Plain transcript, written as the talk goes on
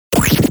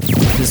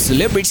The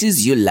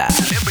celebrities you love.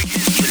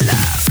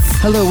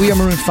 Hello, we are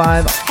Maroon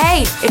 5.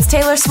 Hey, it's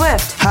Taylor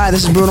Swift. Hi,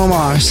 this is Bruno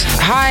Mars.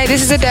 Hi,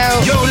 this is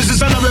Adele. Yo, this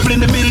is Anna Rebel in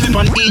the building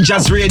on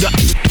E-Jazz Radio.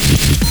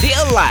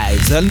 Their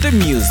lives and the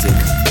music.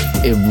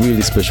 A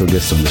really special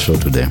guest on the show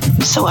today.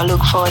 So I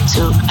look forward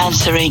to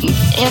answering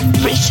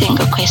every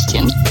single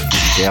question.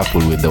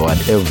 Careful with the word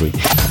every.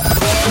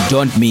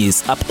 Don't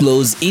miss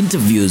up-close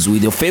interviews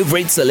with your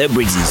favorite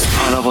celebrities.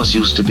 All of us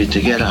used to be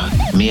together.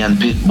 Me and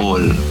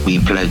Pitbull, we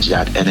pledged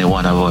that any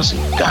one of us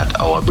got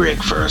our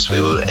break first,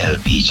 we will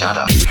help each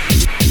other.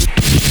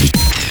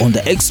 On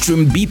the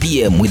Extreme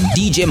BPM with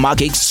DJ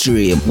Mark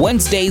Extreme,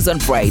 Wednesdays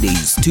and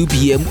Fridays, 2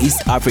 p.m.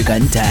 East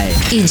African time.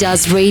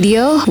 E-Jazz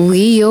Radio,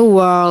 we your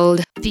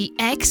world. The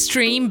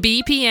Extreme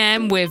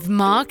BPM with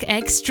Mark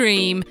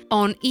Extreme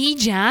on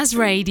E-Jazz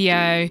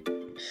Radio.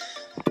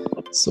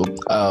 So,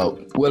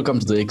 welcome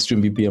to the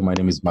Extreme BPM. My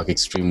name is Mark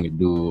Extreme. We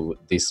do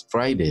this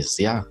Fridays,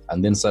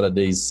 and then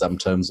Saturdays.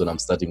 Sometimes when I'm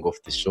starting off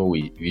the show,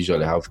 we give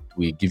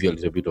you a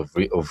little bit of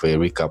a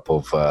recap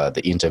of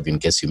the interview in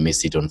case you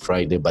missed it on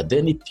Friday. But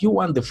then if you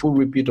want the full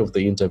repeat of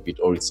the interview,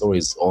 or it's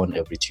always on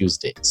every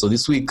Tuesday. So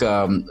this week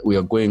we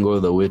are going all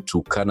the way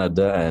to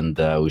Canada, and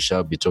we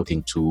shall be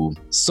talking to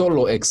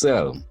Solo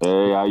XL.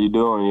 Hey, how you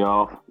doing,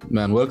 y'all?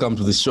 Man, welcome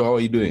to the show. How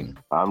are you doing?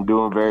 I'm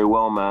doing very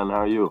well, man.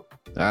 How are you?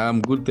 I'm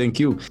good, thank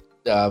you.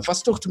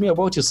 First, talk to me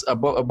about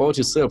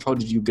yourself. How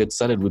did you get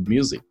started with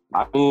music?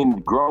 I mean,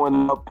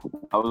 growing up,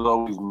 I was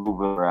always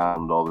moving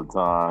around all the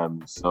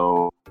time.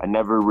 So I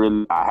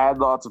had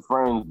lots of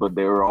friends, but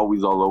they were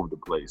always all over the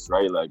place,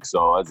 right? Like,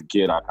 so as a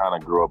kid, I kind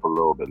of grew up a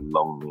little bit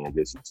lonely, I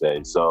guess you'd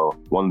say. So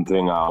one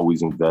thing I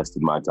always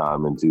invested my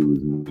time into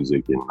was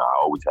music, and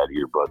I always had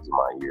earbuds in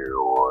my ear,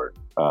 or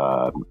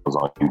I was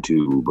on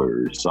YouTube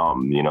or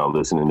something,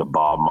 listening to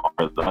Bob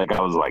Marley. Like,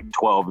 I was like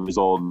 12 years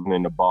old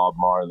listening to Bob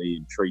Marley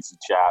and Tracy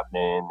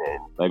Chapman and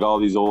like all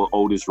these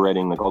Otis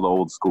Redding, like all the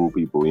old school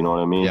people, you know what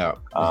I mean? Yeah.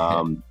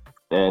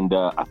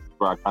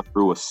 I got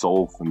through a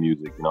soul for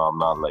music. I'm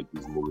not like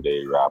these new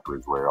day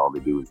rappers where all they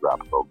do is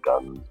rap about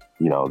guns,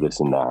 this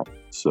and that.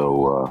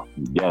 So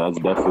that's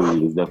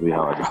definitely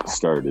how I got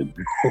started.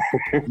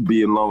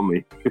 Being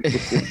lonely.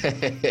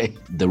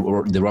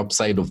 The rap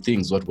side of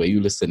things, what were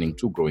you listening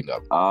to growing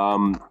up?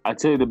 I'd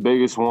say the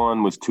biggest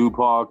one was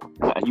Tupac.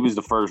 He was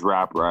the first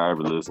rapper I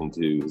ever listened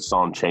to. The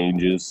song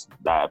Changes.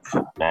 That,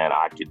 man,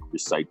 I could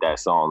recite that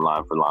song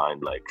line for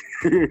line. Like,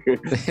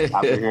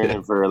 I've been hearing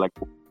it for like,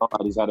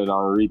 I just had it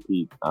on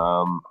repeat.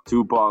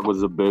 Tupac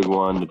was a big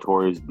one.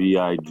 Notorious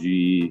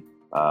B.I.G.,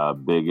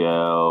 Big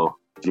L.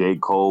 J.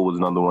 Cole was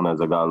another one as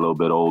I got a little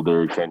bit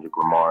older. Kendrick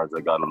Lamar as I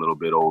got a little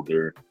bit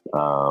older.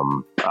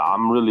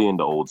 I'm really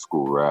into old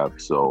school rap,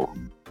 so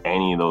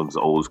any of those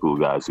old school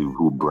guys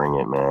who bring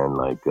it, man,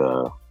 like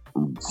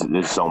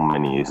there's so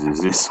many.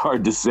 It's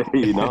hard to say,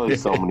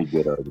 There's so many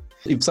good artists.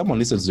 If someone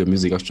listens to your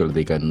music, actually,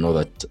 they can know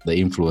that the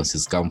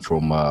influences come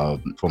from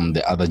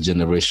the other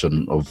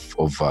generation of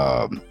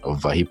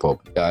hip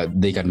hop.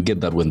 They can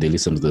get that when they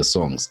listen to the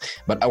songs.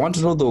 But I want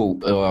to know though,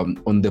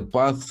 on the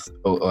path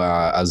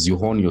as you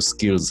hone your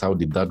skills, how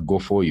did that go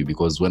for you?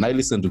 Because when I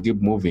listen to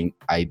Keep Moving,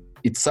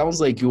 it sounds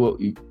like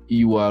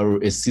you are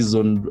a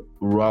seasoned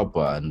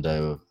rapper, and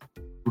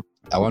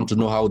I want to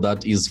know how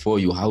that is for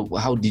you. How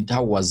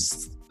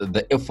was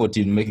the effort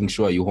in making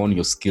sure you hone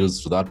your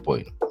skills to that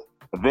point?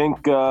 I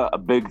think a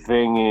big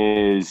thing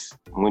is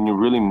when you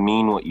really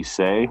mean what you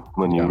say,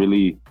 when you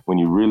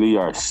really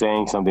are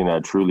saying something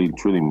that truly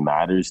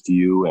matters to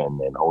you and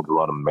holds a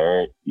lot of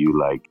merit, you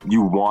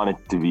want it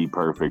to be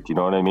perfect. You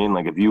know what I mean?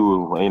 Like if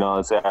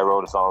let's say I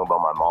wrote a song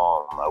about my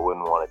mom, I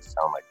wouldn't want it to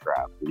sound like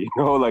crap.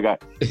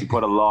 You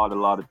put a lot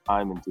of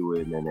time into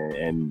it,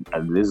 and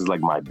this is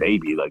like my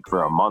baby. Like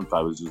for a month,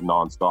 I was just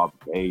nonstop.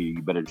 Hey,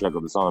 you better check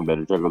out the song.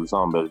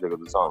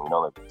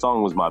 The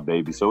song was my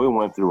baby, so it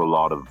went through a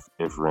lot of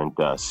different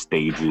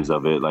stages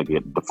of it. Like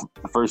the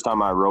first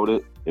time I wrote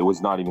it, it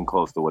was not even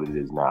close to what it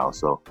is now.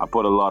 So I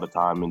put a lot of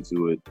time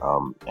into it,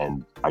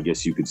 and I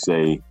guess you could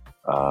say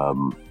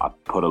I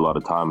put a lot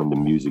of time into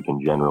music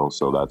in general,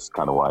 so that's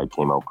kind of why it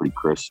came out pretty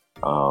crisp.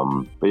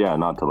 But yeah,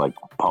 not to like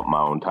pump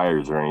my own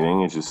tires or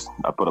anything. It's just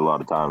I put a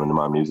lot of time into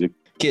my music.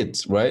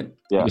 Kids, right?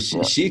 Yeah.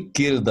 She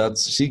killed that.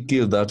 She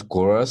killed that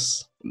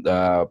chorus.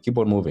 Keep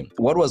on moving.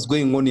 What was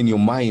going on in your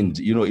mind?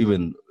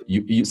 Even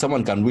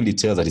someone can really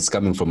tell that it's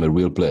coming from a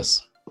real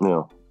place.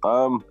 Yeah.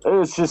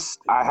 It's just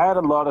I had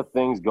a lot of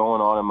things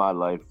going on in my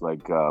life.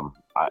 Like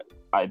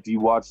if you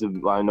watch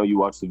I know you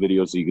watched the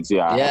video, so you can see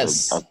I had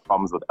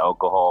problems with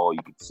alcohol.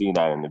 You could see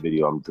that in the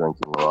video. I'm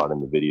drinking a lot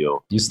in the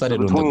video. You started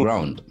on the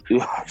ground.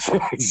 Yeah,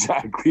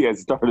 exactly. I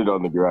started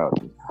on the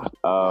ground.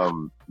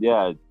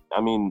 I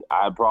mean,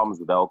 I had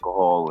problems with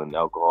alcohol, and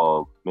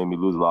alcohol made me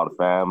lose a lot of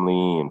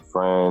family and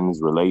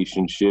friends,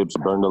 relationships,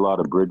 burned a lot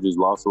of bridges,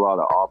 lost a lot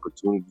of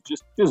opportunities,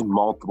 just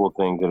multiple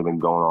things that have been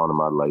going on in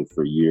my life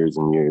for years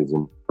and years.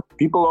 And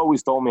people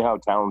always told me how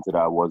talented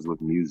I was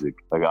with music.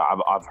 Like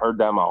I've heard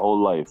that my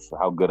whole life,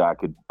 how good I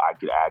could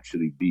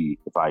actually be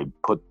if I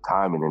put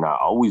time in. And I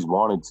always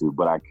wanted to,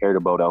 but I cared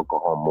about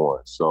alcohol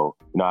more. So,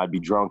 I'd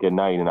be drunk at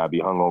night and I'd be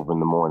hungover in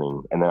the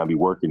morning, and then I'd be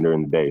working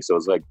during the day. So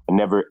it's like I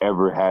never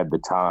ever had the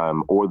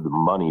time or the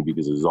money,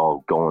 because it was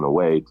all going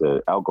away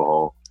to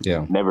alcohol.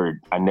 Yeah.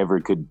 I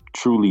never could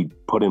truly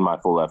put in my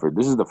full effort.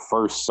 This is the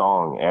first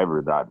song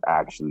ever that I've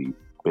actually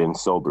been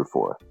sober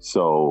for.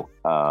 So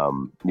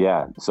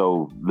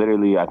so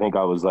literally I think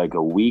I was like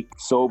a week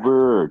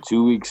sober or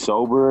 2 weeks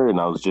sober, and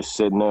I was just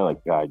sitting there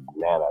like, God,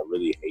 man, I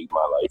really hate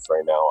my life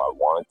right now. I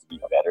want it to be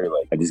better.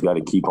 Like, I just got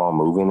to keep on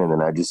moving. And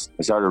then I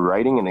started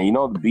writing, and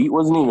the beat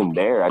wasn't even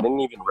there. I didn't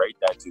even write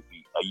that to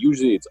beat.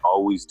 Usually it's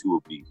always to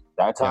a beat.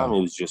 That time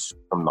it was just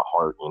from the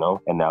heart,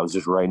 and I was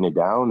just writing it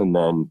down. And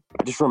then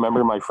I just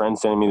remember my friend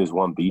sending me this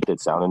one beat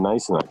that sounded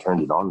nice, and I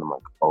turned it on, and I'm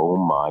like, oh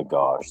my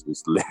gosh,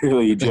 this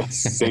literally just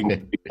sings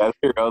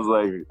together. I was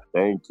like,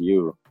 thank you.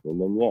 And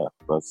then,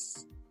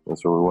 that's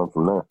where we went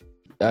from there.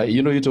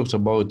 You talked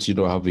about,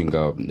 having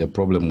a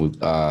problem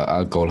with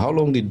alcohol. How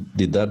long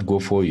did that go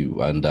for you?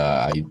 And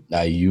are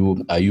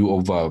you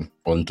over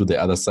onto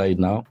the other side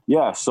now?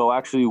 Yeah. So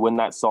actually, when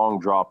that song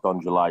dropped on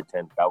July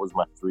 10th, that was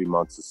my 3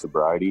 months of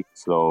sobriety.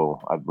 So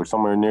we're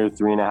somewhere near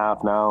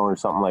 3.5 now or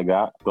something like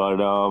that. But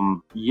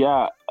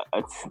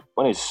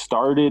when it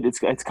started,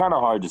 it's kind of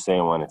hard to say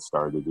when it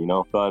started,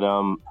 But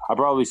I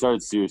probably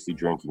started seriously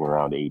drinking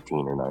around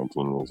 18 or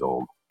 19 years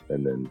old.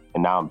 And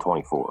now I'm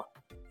 24.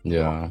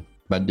 Yeah.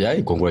 But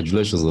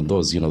congratulations on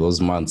those,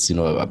 those months,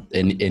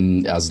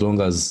 and as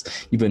long as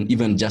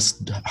even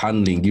just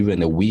handling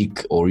even a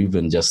week or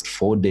even just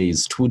 4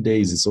 days, 2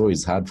 days, it's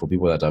always hard for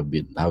people that have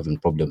been having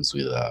problems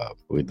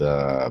with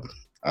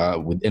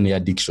any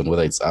addiction,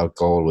 whether it's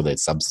alcohol, whether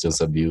it's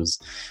substance abuse,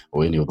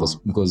 or any of those.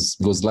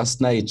 Because last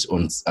night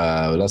when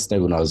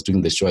I was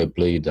doing the show, I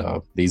played.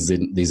 There's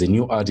a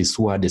new artist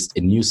who had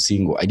a new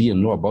single. I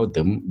didn't know about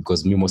them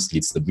because mostly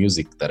it's the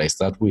music that I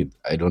start with.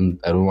 I don't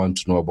want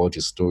to know about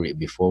your story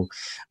before.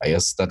 I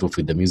just start off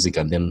with the music,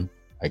 and then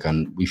I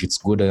can, if it's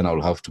good, then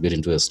I'll have to get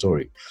into the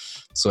story.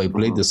 So I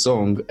played the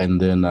song, and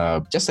then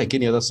just like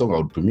any other song, I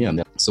would premiere. And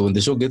then, so when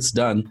the show gets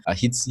done,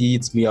 he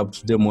hits me up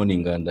today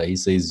morning, and he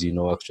says,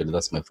 actually,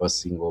 that's my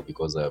first single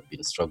because I've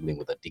been struggling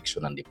with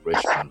addiction and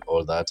depression and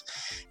all that.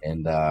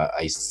 And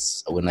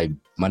when I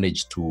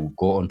managed to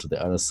go on to the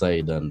other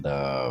side and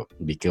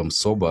become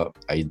sober,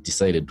 I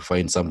decided to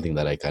find something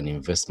that I can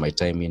invest my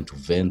time in, to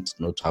vent,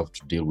 not have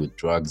to deal with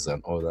drugs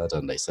and all that.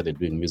 And I started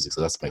doing music.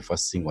 So that's my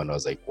first single, and I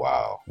was like,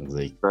 wow. I was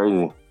like,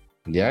 crazy.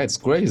 Yeah, it's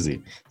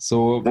crazy.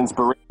 So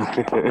inspiration.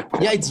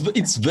 Yeah,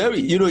 it's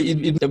very,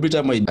 every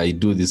time I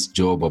do this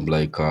job, I'm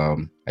like,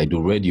 I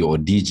do radio or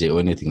DJ or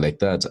anything like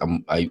that.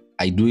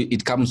 I do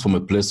it comes from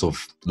a place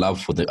of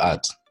love for the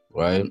art,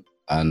 right?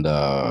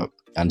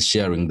 And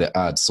sharing the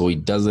art. So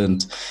it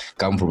doesn't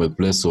come from a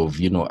place of,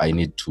 I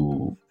need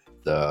to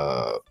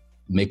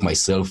make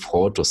myself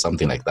hot or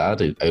something like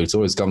that. It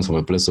always comes from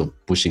a place of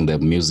pushing the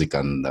music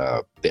and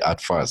the art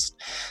first.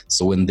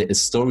 So when the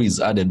story is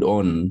added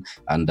on,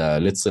 and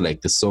let's say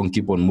like the song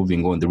keep on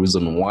moving on, the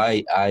reason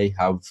why I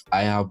have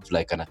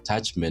like an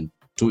attachment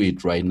to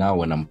it right now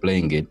when I'm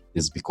playing it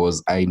is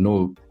because I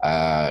know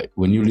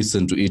when you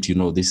listen to it,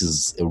 this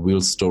is a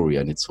real story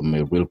and it's from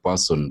a real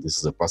person. This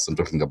is a person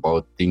talking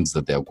about things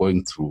that they are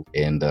going through,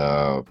 and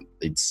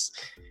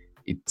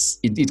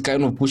it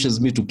kind of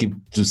pushes me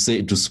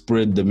to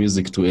spread the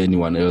music to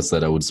anyone else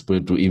that I would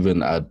spread to,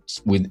 even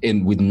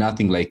with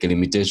nothing like a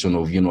limitation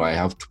of, I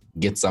have to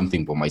get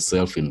something for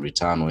myself in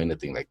return or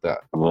anything like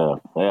that. Yeah.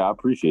 Hey, I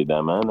appreciate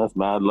that, man. That's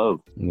mad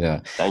love. Yeah.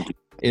 Thank you.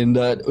 And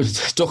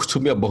talk to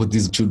me about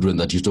these children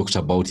that you talked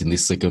about in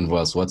this second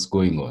verse. What's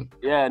going on?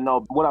 Yeah,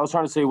 no, what I was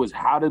trying to say was,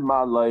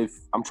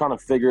 I'm trying to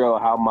figure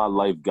out how my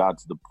life got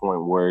to the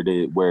point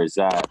where it's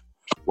at.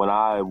 When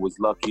I was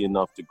lucky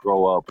enough to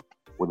grow up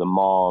with a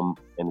mom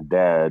and a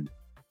dad,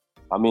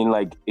 I mean,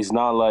 like, it's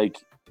not like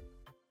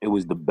it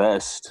was the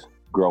best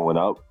growing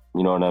up,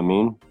 you know what I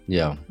mean?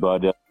 Yeah.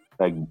 But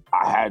like,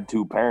 I had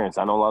two parents.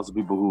 I know lots of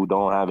people who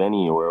don't have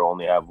any or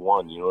only have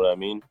one, you know what I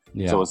mean?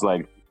 Yeah. So it's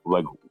like,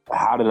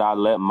 how did I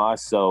let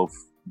myself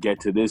get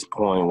to this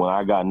point when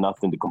I got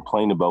nothing to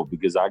complain about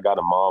because I got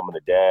a mom and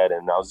a dad,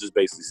 and I was just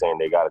basically saying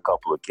they got a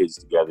couple of kids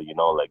together,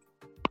 like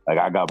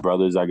I got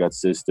brothers, I got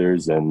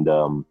sisters, and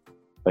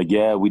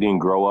yeah, we didn't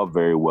grow up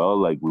very well.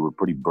 Like, we were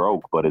pretty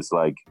broke, but it's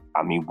like,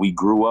 I mean, we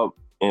grew up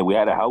and we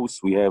had a house,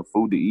 we had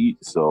food to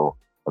eat. So,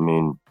 I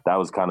mean, that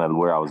was kind of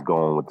where I was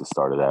going with the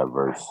start of that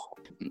verse.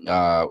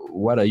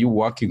 What are you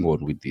working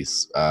on with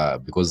this?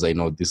 Because I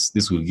know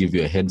this will give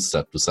you a head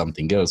start to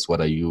something else.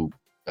 What are you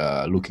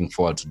looking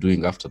forward to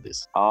doing after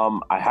this?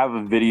 I have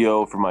a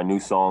video for my new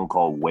song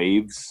called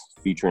Waves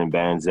featuring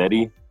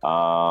Banzetti.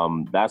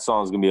 That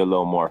song's gonna be a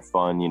little more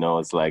fun,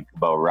 it's like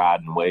about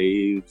riding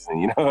waves,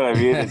 and you know what I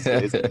mean?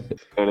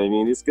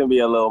 It's gonna be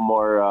a little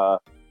more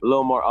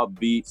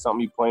upbeat,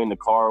 something you play in the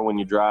car when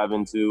you're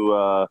driving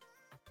to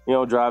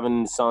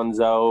driving the sun's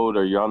out,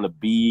 or you're on the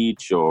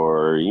beach,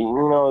 or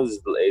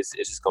it's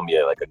just gonna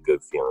be like a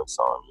good feeling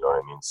song. You know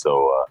what I mean?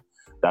 So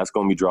that's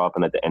going to be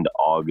dropping at the end of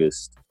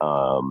August.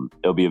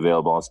 It'll be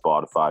available on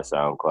Spotify,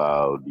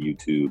 SoundCloud,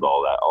 YouTube,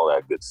 all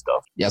that good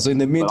stuff. Yeah, so in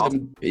the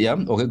meantime,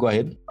 okay, go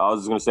ahead. I was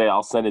just going to say,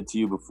 I'll send it to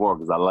you before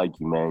because I like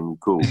you, man. You're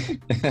cool.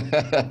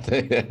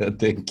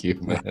 Thank you,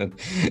 man.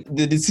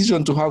 The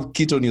decision to have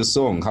Kit on your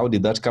song, how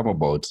did that come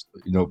about?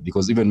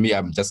 Because even me,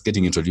 I'm just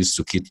getting introduced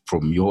to Kit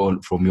from your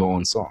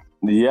own song.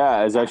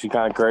 Yeah, it's actually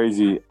kind of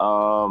crazy.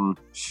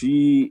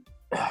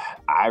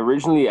 I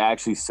originally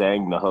actually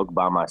sang the hook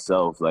by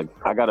myself. Like,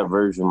 I got a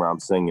version where I'm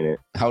singing it.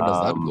 How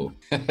does that go?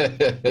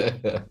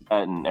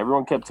 And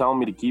everyone kept telling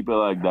me to keep it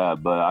like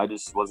that, but I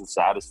just wasn't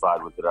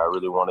satisfied with it. I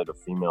really wanted a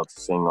female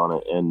to sing on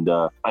it. And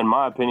in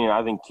my opinion,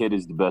 I think Kit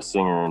is the best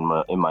singer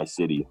in my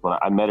city. When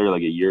I met her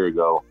like a year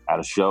ago at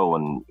a show,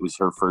 and it was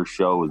her first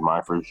show, it was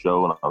my first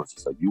show, and I was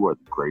just like, you are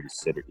the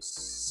greatest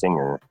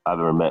singer I've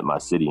ever met in my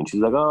city. And she's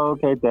like, oh,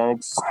 okay,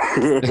 thanks.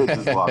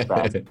 Just walked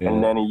past.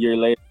 And then a year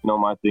later,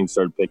 my thing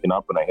started picking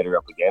up, and I hit her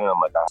up again, and I'm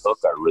like, look,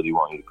 I really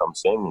want you to come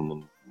sing. And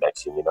then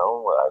next thing you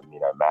know, I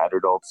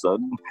mattered all of a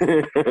sudden.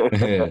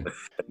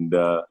 And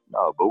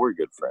no, but we're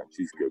good friends.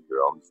 She's a good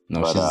girl.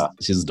 No, but,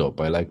 she's dope.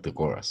 I like the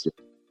chorus.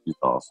 She's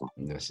awesome.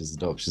 Yeah, she's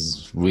dope.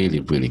 She's really,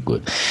 really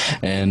good.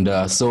 And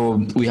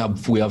so we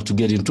have to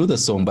get into the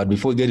song. But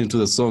before we get into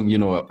the song,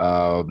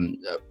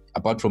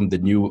 apart from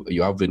you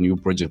have the new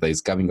project that is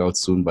coming out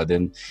soon, but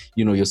then,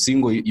 your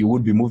single, you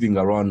would be moving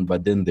around,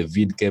 but then the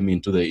vid came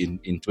into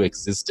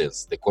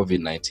existence, the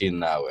COVID-19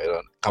 now.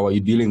 How are you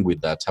dealing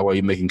with that? How are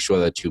you making sure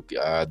that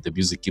the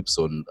music keeps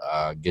on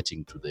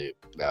getting to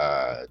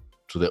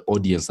the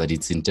audience that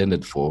it's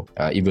intended for,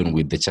 even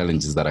with the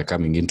challenges that are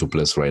coming into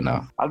place right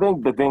now? I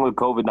think the thing with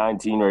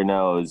COVID-19 right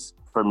now is,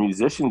 for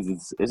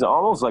musicians, it's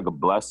almost like a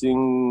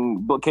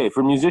blessing. Okay,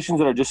 for musicians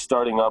that are just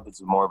starting up,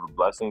 it's more of a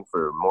blessing.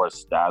 For more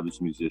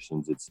established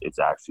musicians, it's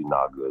actually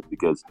not good,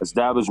 because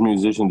established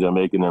musicians are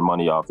making their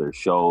money off their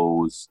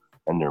shows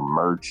and their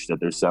merch that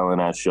they're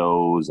selling at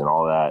shows and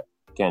all that.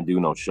 Can't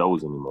do no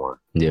shows anymore.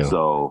 Yeah.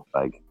 So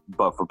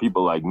but for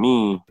people like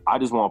me, I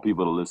just want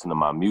people to listen to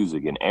my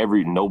music. And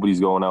nobody's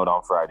going out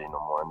on Friday no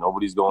more.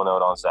 Nobody's going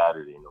out on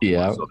Saturday no more.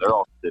 Yeah. So they're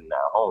all sitting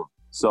at home.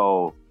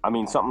 So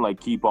something like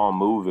Keep On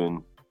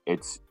Moving,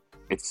 it's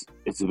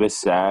a bit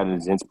sad and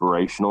it's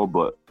inspirational,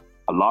 but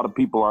a lot of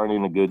people aren't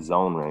in a good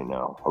zone right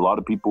now. A lot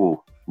of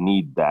people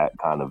need that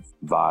kind of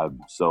vibe.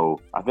 So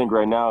I think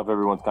right now, if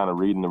everyone's kind of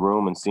reading the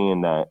room and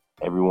seeing that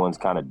everyone's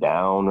kind of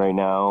down right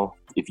now,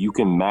 if you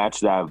can match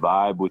that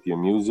vibe with your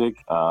music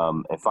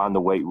and find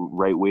the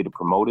right way to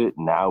promote it,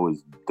 now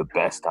is the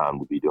best time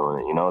to be doing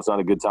it. It's not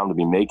a good time to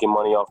be making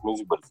money off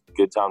music, but it's a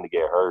good time to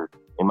get heard,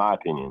 in my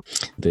opinion.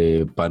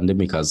 The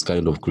pandemic has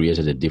kind of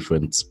created a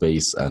different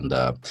space, and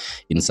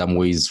in some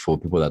ways, for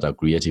people that are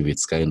creative,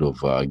 it's kind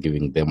of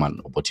giving them an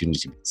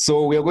opportunity.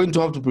 So we are going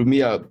to have to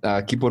premiere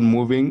Keep On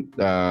Moving.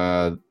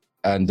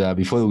 And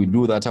before we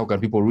do that, how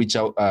can people reach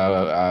out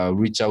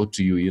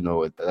to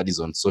you? That is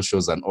on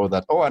socials and all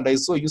that. Oh, and I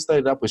saw you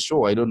started up a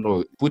show. I don't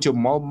know. Put your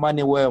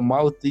money where your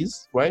mouth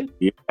is, right?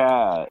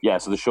 Yeah.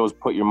 So the show is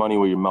Put Your Money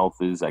Where Your Mouth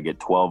Is. I get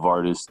 12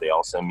 artists. They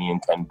all send me in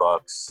 $10,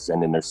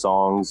 send in their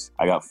songs.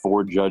 I got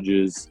 4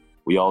 judges.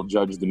 We all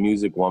judge the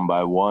music one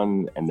by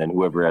one, and then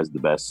whoever has the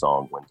best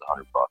song wins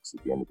 $100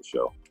 at the end of the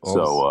show.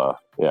 So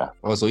yeah.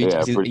 So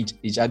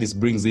each artist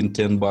brings in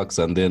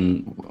 $10, and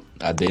then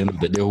at the end of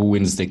the day, who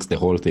wins takes the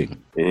whole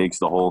thing. It takes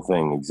the whole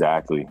thing,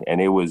 exactly.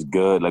 And it was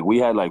good. We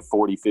had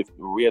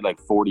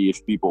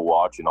 40-ish people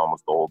watching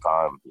almost the whole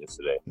time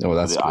yesterday. Oh,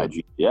 that's good.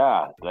 IG.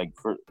 Yeah,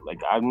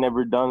 I've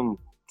never done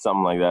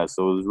something like that,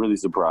 so it was really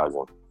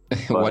surprising.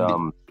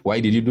 But, why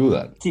did you do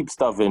that? Keep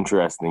stuff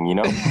interesting,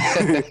 I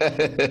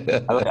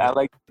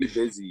like to be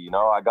busy,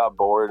 I got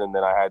bored, and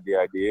then I had the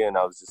idea, and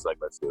I was just like,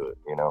 let's do it,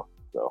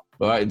 So.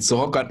 All right. So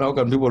how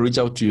can people reach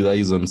out to you? That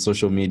is on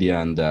social media,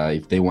 and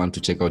if they want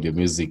to check out your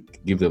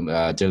music,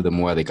 tell them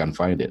where they can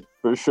find it.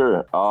 For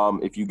sure.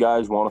 If you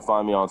guys want to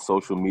find me on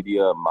social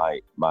media,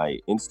 my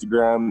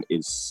Instagram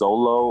is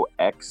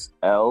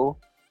SoloXL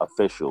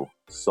Official.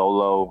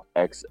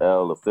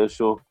 SoloXL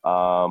Official.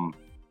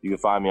 You can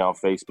find me on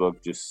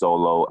Facebook, just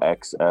Solo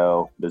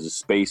XL. There's a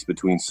space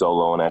between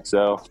Solo and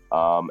XL.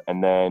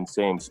 And then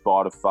same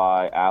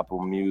Spotify,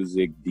 Apple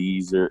Music,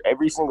 Deezer,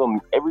 every single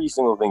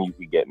thing you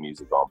could get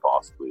music on,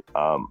 possibly.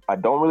 I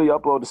don't really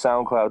upload to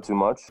SoundCloud too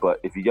much,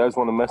 but if you guys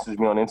want to message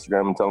me on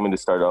Instagram and tell me to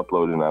start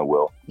uploading, I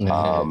will.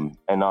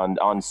 And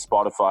on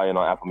Spotify and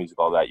on Apple Music,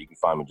 all that, you can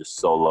find me just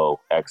Solo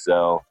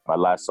XL. My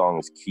last song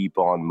is Keep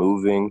On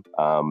Moving.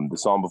 The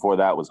song before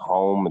that was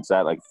Home. It's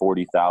at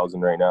 40,000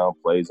 right now,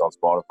 plays on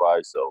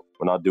Spotify. So So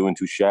we're not doing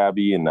too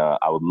shabby, and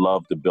I would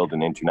love to build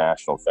an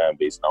international fan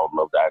base, and I would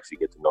love to actually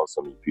get to know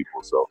some of you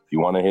people. So if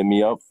you want to hit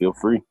me up, feel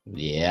free.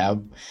 Yeah.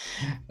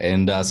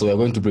 And so we're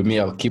going to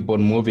premiere Keep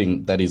On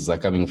Moving. That is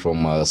coming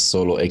from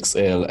Solo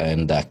XL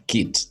and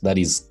Kit. That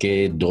is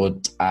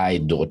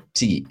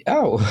K.I.T.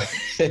 Oh.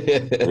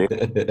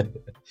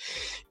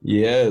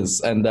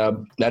 Yes, and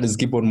that is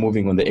Keep On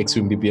Moving on the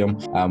Extreme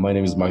BPM. My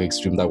name is Mark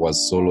Extreme. That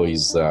was Solo.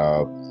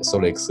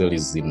 Solo XL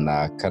is in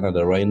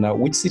Canada right now.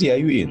 Which city are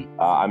you in?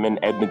 I'm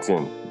in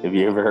Edmonton. Have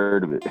you ever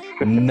heard of it?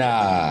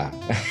 Nah.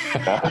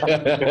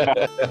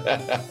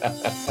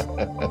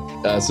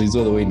 So he's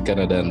all the way in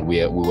Canada, and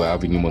we were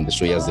having him on the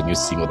show. He has a new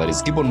single that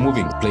is Keep On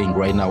Moving, playing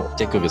right now.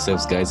 Take care of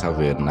yourselves, guys. Have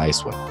a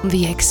nice one.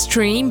 The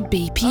Extreme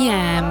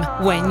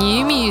BPM, where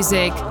new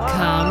music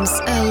comes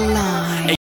alive.